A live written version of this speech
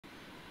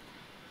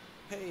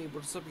Hey,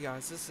 what's up you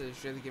guys? This is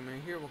Jay the Gamer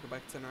here. Welcome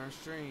back to another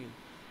stream.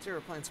 Today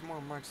we're playing some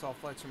more Microsoft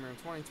Flight Simulator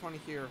 2020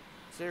 here.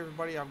 Today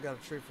everybody, I've got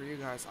a treat for you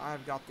guys.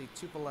 I've got the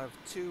Tupolev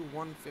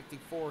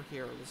Tu-154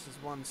 here. This is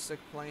one sick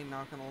plane,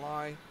 not gonna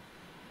lie.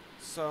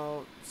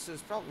 So, this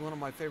is probably one of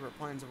my favorite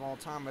planes of all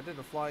time. I did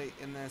a flight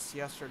in this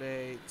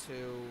yesterday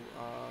to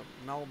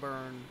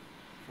Melbourne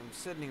from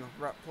Sydney with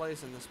Rep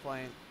Place in this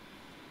plane.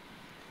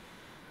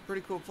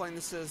 Pretty cool plane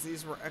this is.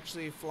 These were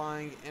actually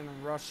flying in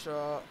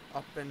Russia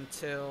up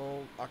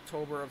until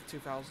October of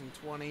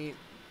 2020.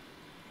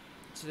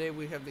 Today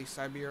we have the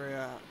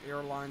Siberia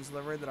Airlines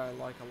livery that I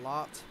like a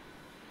lot.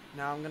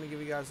 Now I'm going to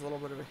give you guys a little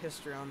bit of a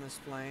history on this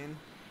plane.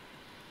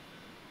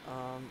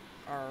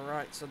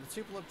 Alright, so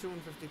the Tupolev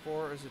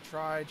Tu-154 is a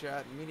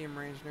tri-jet,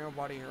 medium-range,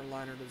 narrow-body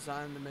airliner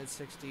designed in the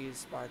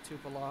mid-60s by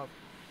Tupolev.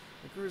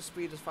 The cruise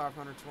speed is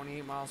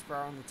 528 miles per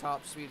hour and the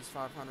top speed is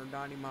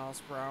 590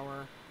 miles per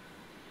hour.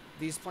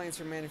 These planes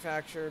were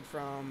manufactured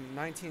from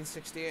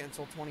 1968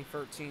 until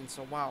 2013,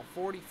 so wow,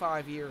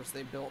 45 years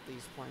they built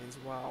these planes,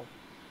 wow.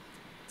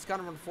 It's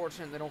kind of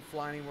unfortunate they don't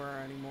fly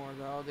anywhere anymore,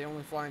 though. They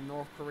only fly in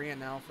North Korea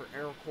now for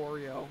Air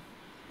Koryo,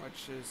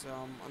 which is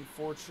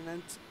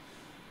unfortunate.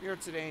 We are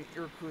today in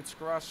Irkutsk,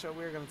 Russia.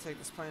 We are going to take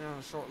this plane on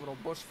a short little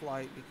bush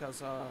flight because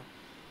the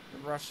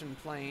Russian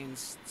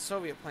planes,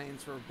 Soviet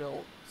planes were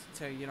built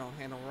to,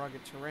 handle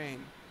rugged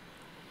terrain.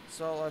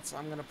 So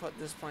I'm going to put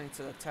this plane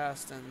to the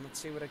test and let's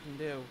see what it can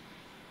do.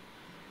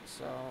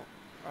 So,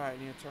 alright,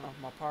 I need to turn off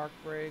my park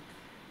brake.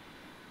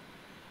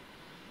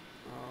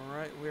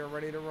 Alright, we are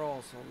ready to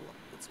roll, so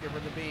let's give her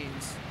the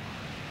beans.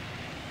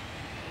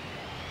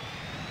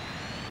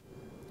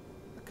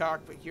 The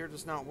cockpit here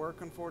does not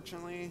work,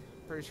 unfortunately.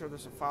 Pretty sure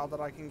there's a file that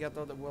I can get,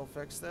 though, that will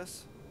fix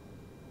this.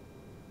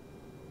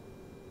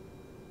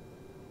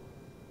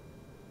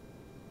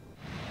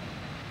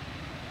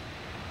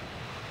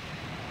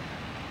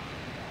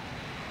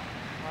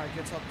 Alright,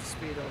 gets up to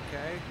speed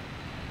okay.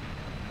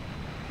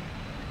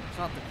 It's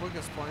not the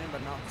quickest plane,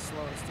 but not the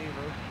slowest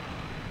either.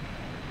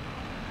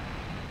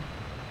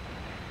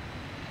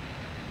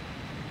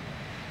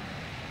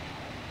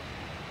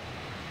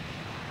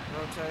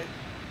 Rotate.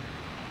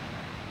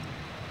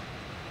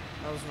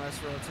 That was a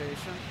nice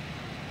rotation.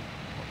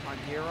 Put my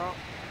gear up.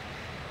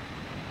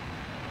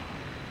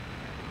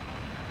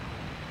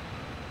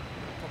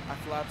 Put my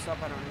flaps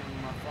up. I don't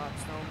need my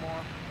flaps no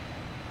more.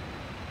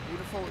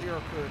 Beautiful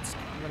Irkutsk.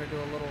 I'm going to do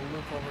a little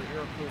loop over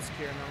Irkutsk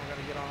here, and then we're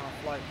going to get on our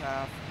flight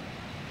path,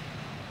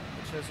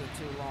 which isn't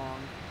too long.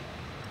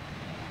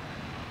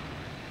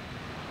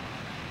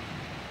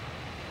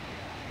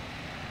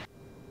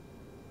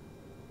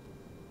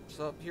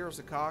 So up here's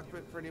the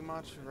cockpit, pretty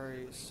much.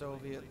 Very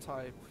Soviet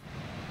type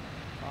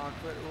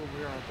cockpit. Oh,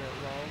 we are a bit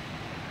low.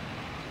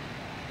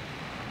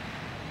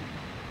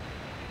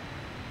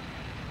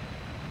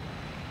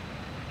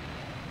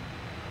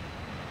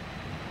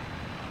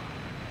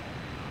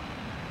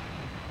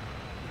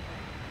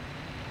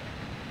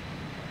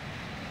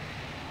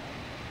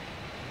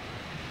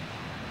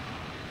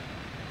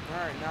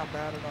 Alright, not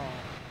bad at all.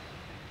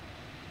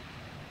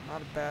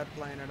 Not a bad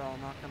plane at all,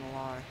 not gonna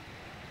lie.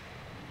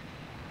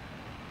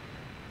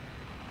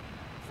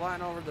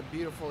 Flying over the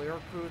beautiful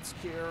Irkutsk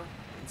here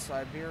in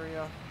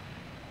Siberia.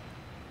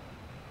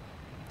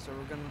 So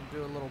we're gonna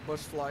do a little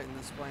bush flight in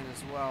this plane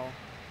as well.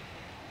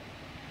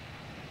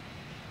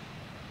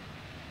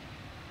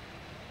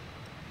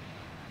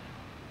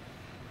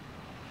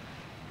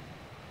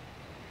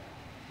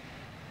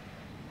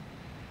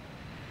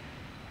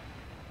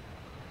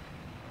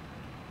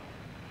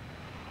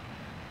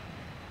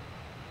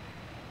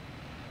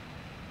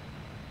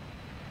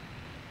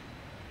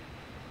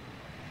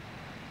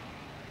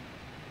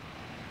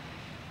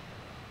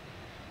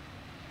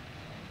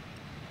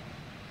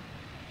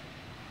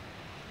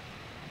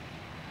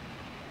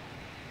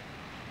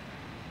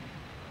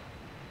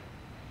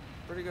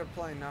 Pretty good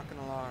plane, not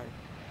gonna lie.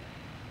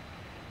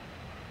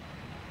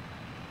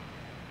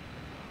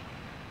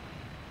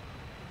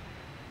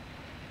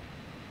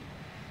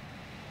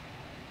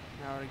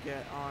 Now to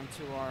get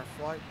onto our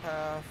flight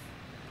path.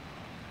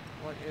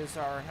 What is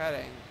our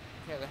heading?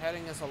 Okay, the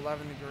heading is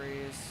 11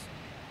 degrees.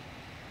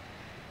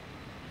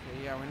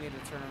 Okay, yeah, we need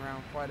to turn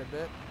around quite a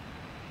bit.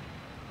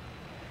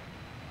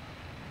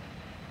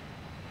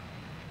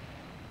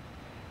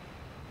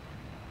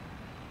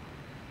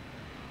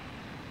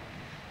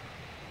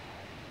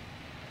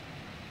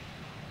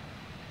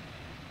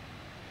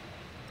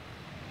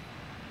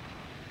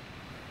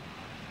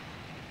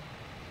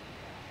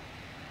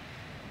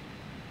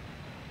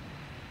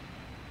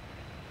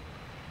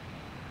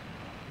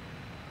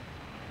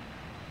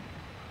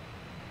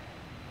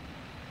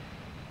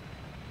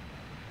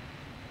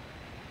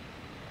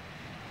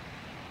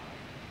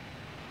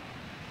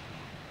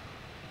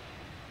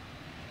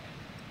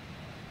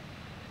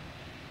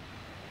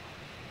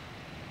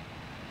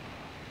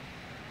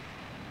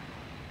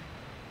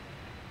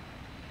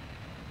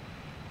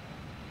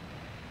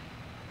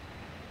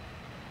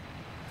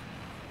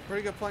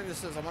 Pretty good plane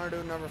this is. I'm going to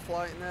do another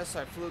flight in this.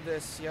 I flew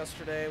this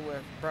yesterday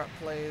with Brett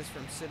Plays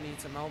from Sydney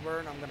to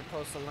Melbourne. I'm going to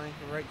post a link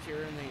right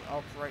here in the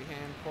up right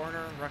hand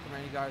corner.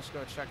 Recommend you guys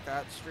go check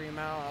that stream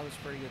out. That was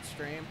a pretty good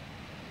stream.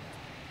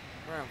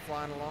 Alright, I'm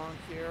flying along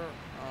here.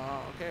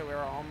 Okay, we're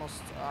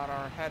almost at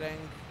our heading.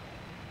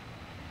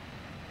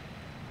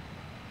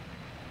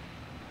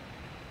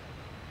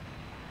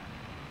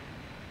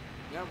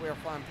 Yep, we are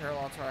flying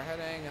parallel to our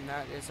heading, and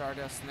that is our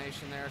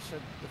destination there.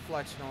 The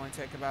flight should only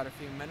take about a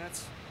few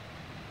minutes.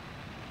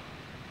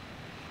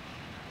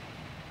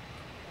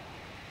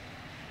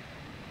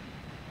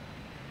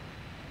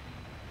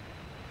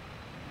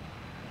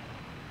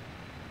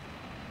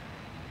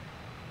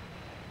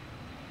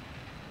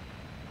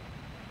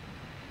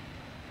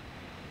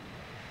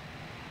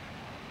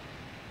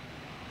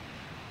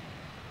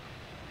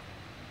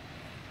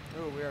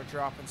 Ooh, we are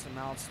dropping some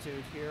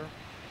altitude here.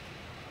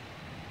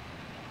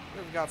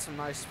 We've got some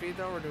nice speed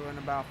though. We're doing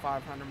about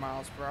 500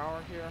 miles per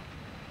hour here.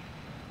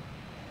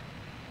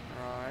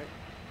 Alright.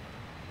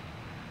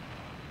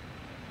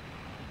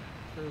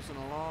 Cruising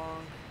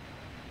along.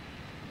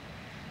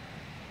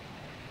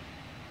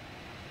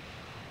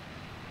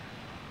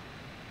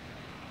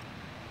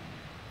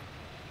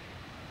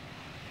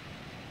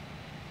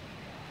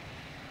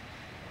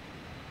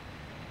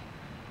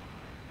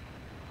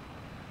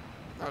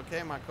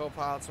 Okay, my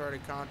co-pilot's already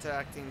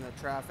contacting the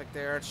traffic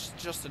there. It's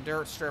just a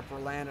dirt strip we're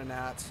landing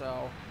at,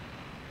 so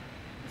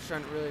there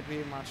shouldn't really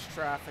be much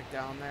traffic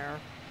down there.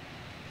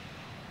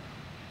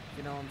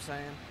 You know what I'm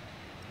saying?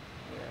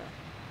 Yeah.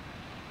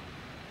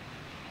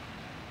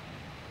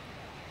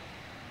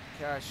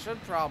 Okay, I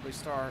should probably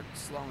start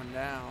slowing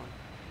down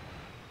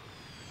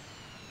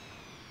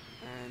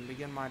and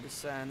begin my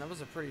descent. That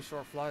was a pretty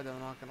short flight though,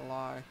 not gonna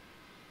lie.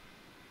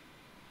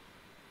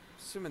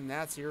 Assuming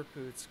that's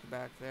Irkutsk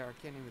back there. I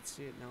can't even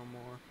see it no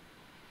more.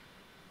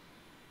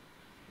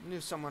 I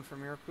knew someone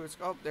from Irkutsk.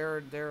 Oh,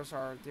 there's the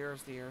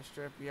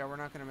airstrip. Yeah, we're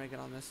not gonna make it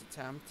on this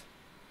attempt.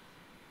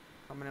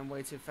 Coming in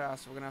way too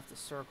fast. We're gonna have to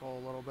circle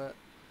a little bit.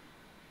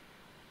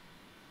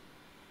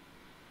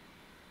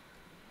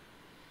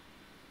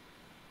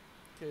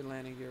 Okay,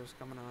 landing gear's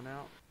coming on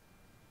out.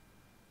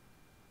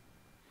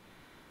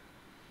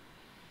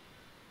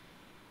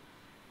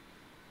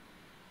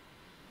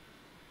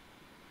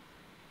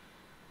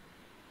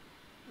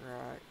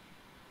 Right,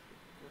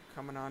 we're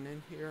coming on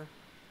in here.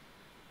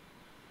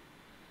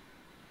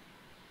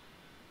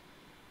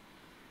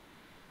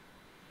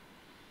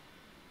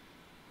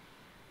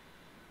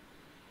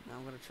 Now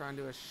I'm going to try and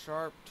do a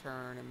sharp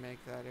turn and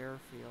make that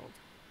airfield.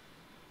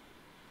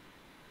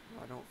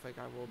 I don't think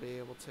I will be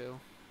able to.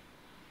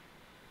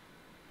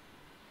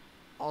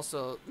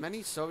 Also,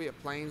 many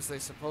Soviet planes, they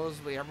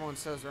supposedly, everyone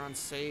says they're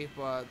unsafe,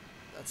 but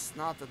that's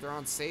not that they're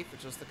unsafe,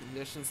 it's just the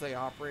conditions they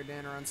operate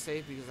in are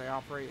unsafe because they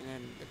operate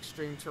in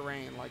extreme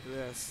terrain like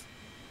this.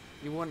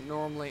 You wouldn't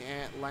normally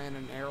land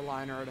an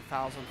airliner at a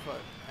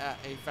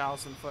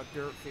 1,000-foot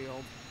dirt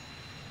field.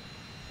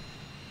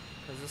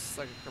 Because this is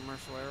like a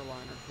commercial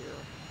airliner here.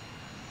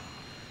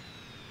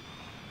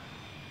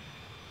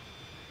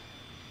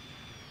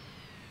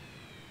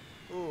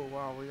 Ooh,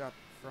 wow, we got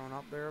thrown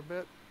up there a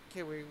bit.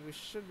 Okay, we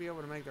should be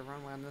able to make the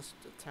runway on this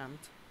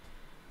attempt.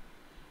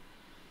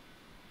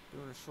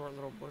 Doing a short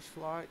little bush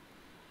flight.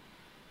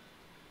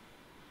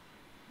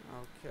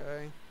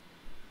 Okay.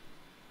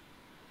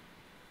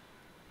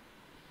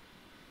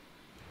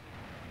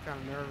 Kind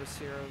of nervous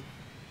here.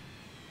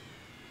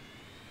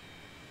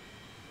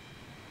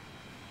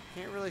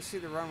 Can't really see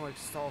the runway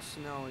because it's all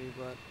snowy,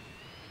 but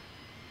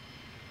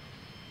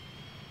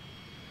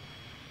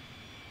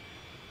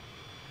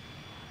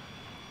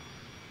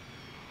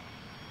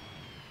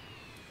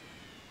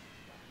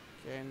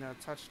okay, and a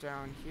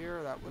touchdown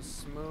here. That was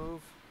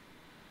smooth.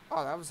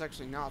 Oh, that was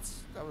actually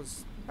nuts. That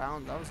was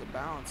a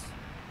bounce.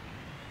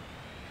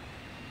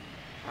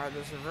 Alright,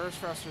 those reverse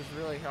thrusters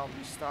really helped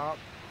me stop.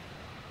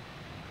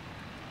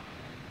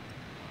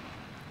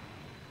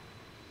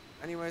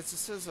 Anyways,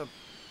 this is a...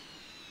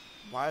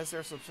 Why is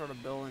there some sort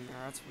of building there?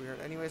 That's weird.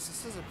 Anyways,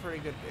 this is a pretty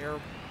good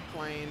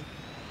airplane.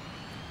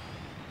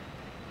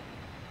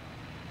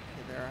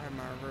 Okay, there, I have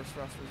my reverse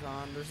thrusters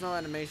on. There's no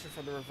animation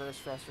for the reverse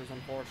thrusters,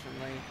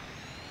 unfortunately.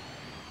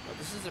 But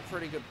this is a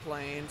pretty good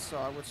plane, so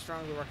I would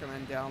strongly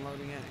recommend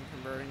downloading it and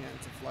converting it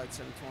into Flight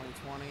Sim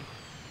 2020.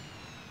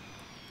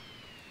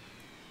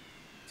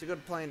 It's a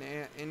good plane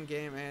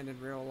in-game and in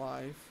real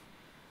life.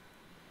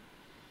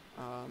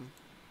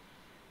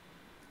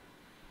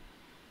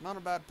 Not a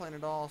bad plane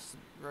at all. It's a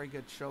very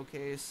good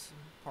showcase.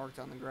 Parked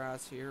on the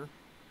grass here.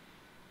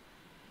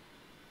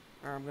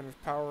 Alright, I'm going to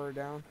power her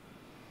down.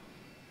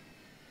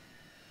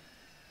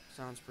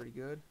 Sounds pretty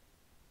good.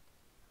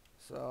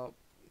 So,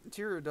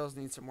 interior does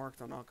need some work,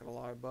 though, not going to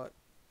lie, but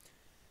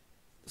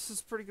this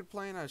is a pretty good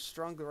plane. I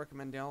strongly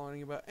recommend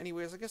downloading it. But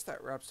anyways, I guess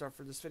that wraps up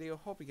for this video.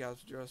 Hope you guys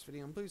enjoyed this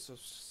video, and please do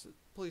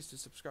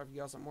subscribe if you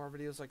guys want more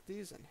videos like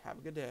these, and have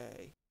a good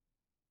day.